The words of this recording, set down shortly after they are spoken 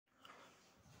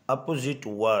Opposite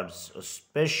words,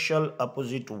 special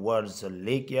opposite words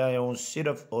लेके आया हूँ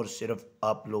सिर्फ और सिर्फ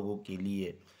आप लोगों के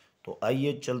लिए। तो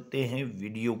आइए चलते हैं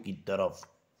वीडियो की तरफ।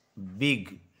 Big,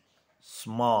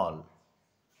 small,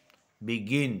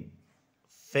 begin,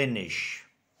 finish,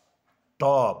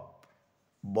 top,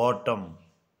 bottom,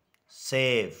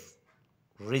 safe,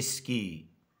 risky,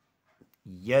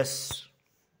 yes,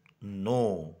 no,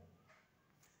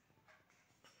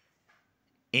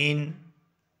 in,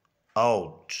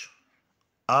 out,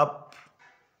 up,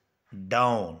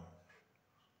 down,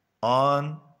 on,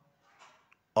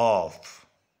 off,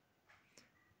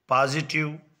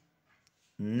 positive,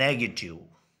 negative,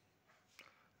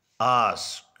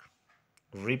 ask,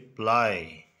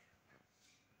 reply,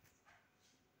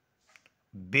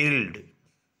 build,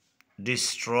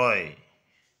 destroy,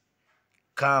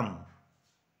 come,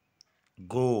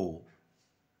 go,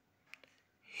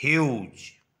 huge,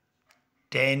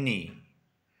 tiny,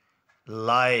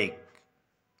 like,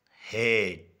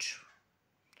 hate,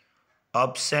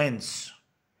 absence,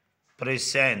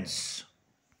 presence,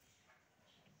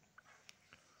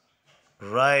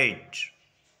 right,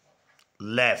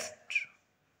 left,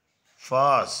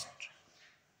 fast,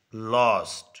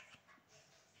 lost,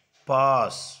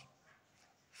 pass,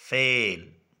 fail,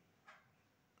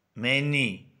 many,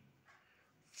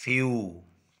 few,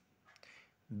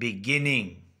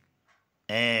 beginning,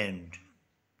 end,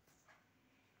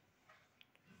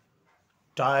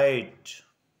 tight,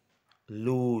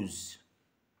 loose,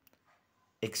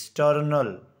 external,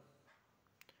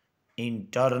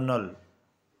 internal,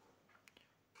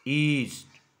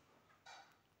 east,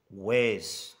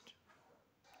 west,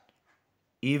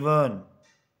 even,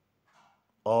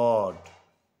 odd,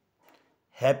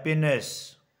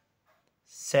 happiness,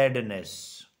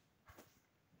 sadness,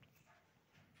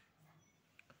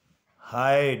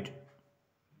 hide,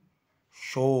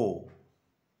 show,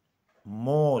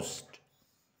 most,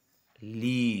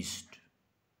 least,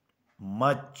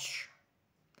 much,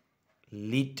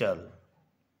 little,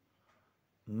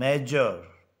 measure,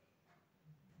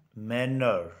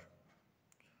 manner,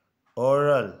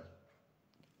 oral,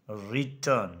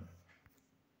 written,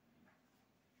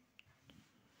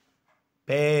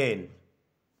 pale,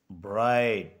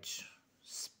 bright,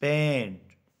 spend,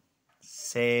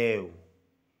 save,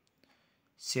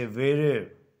 severe,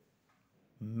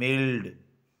 mild,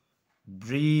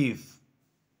 brief,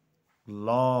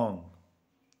 long,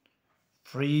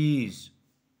 freeze,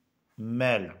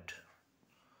 melt।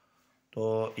 तो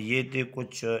ये थे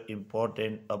कुछ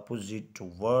important opposite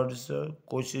words.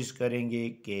 कोशिश करेंगे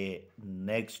कि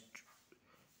next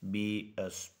भी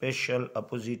special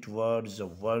opposite words,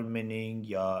 word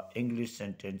meaning या English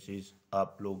sentences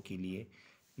आप लोग के लिए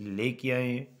लेके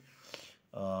आए।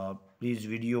 प्लीज़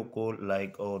वीडियो को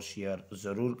लाइक और शेयर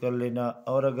ज़रूर कर लेना,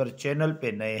 और अगर चैनल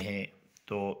पे नए हैं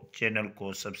तो चैनल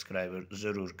को सब्सक्राइब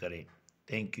ज़रूर करें।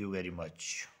 Thank you very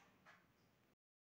much.